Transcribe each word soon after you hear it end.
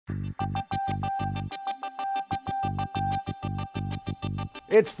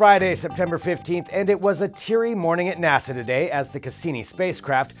It's Friday, September 15th, and it was a teary morning at NASA today as the Cassini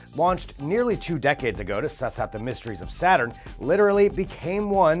spacecraft, launched nearly 2 decades ago to suss out the mysteries of Saturn, literally became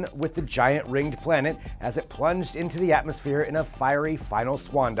one with the giant ringed planet as it plunged into the atmosphere in a fiery final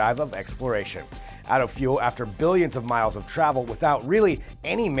swan dive of exploration. Out of fuel after billions of miles of travel without really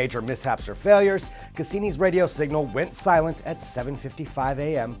any major mishaps or failures, Cassini's radio signal went silent at 7:55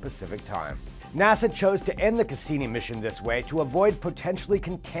 a.m. Pacific time. NASA chose to end the Cassini mission this way to avoid potentially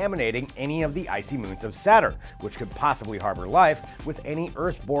contaminating any of the icy moons of Saturn, which could possibly harbor life, with any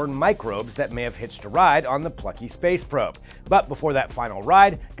Earth-borne microbes that may have hitched a ride on the plucky space probe. But before that final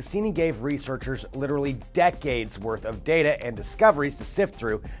ride, Cassini gave researchers literally decades worth of data and discoveries to sift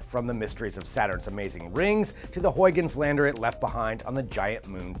through, from the mysteries of Saturn's amazing rings to the Hoygens lander it left behind on the giant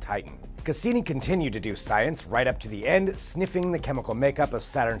moon Titan. Cassini continued to do science right up to the end, sniffing the chemical makeup of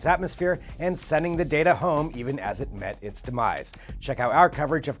Saturn's atmosphere and sending the data home even as it met its demise. Check out our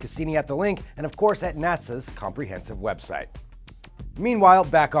coverage of Cassini at the link, and of course at NASA's comprehensive website. Meanwhile,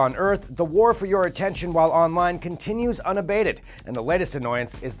 back on Earth, the war for your attention while online continues unabated, and the latest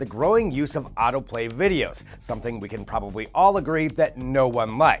annoyance is the growing use of autoplay videos, something we can probably all agree that no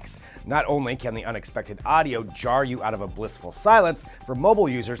one likes. Not only can the unexpected audio jar you out of a blissful silence, for mobile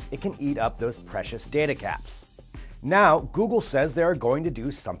users it can eat up those precious data caps. Now, Google says they are going to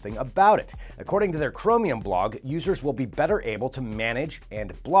do something about it. According to their Chromium blog, users will be better able to manage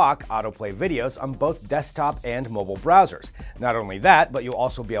and block autoplay videos on both desktop and mobile browsers. Not only that, but you'll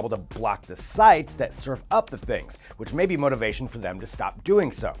also be able to block the sites that serve up the things, which may be motivation for them to stop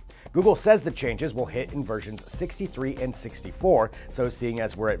doing so. Google says the changes will hit in versions 63 and 64, so seeing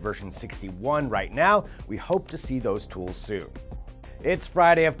as we're at version 61 right now, we hope to see those tools soon. It's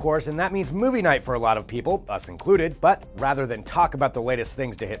Friday, of course, and that means movie night for a lot of people, us included, but rather than talk about the latest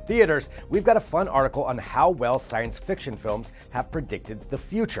things to hit theaters, we've got a fun article on how well science fiction films have predicted the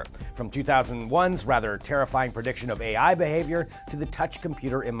future. From 2001's rather terrifying prediction of AI behavior, to the touch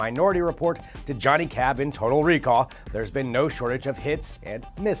computer in Minority Report, to Johnny Cab in Total Recall, there's been no shortage of hits and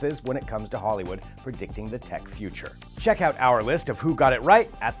misses when it comes to Hollywood predicting the tech future. Check out our list of who got it right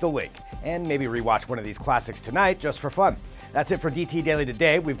at the link, and maybe rewatch one of these classics tonight just for fun. That's it for DT Daily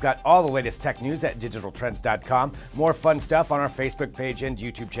today. We've got all the latest tech news at digitaltrends.com, more fun stuff on our Facebook page and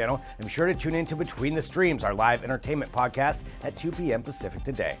YouTube channel, and be sure to tune in to Between the Streams, our live entertainment podcast at 2 p.m. Pacific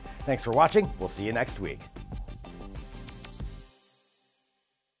today. Thanks for watching. We'll see you next week.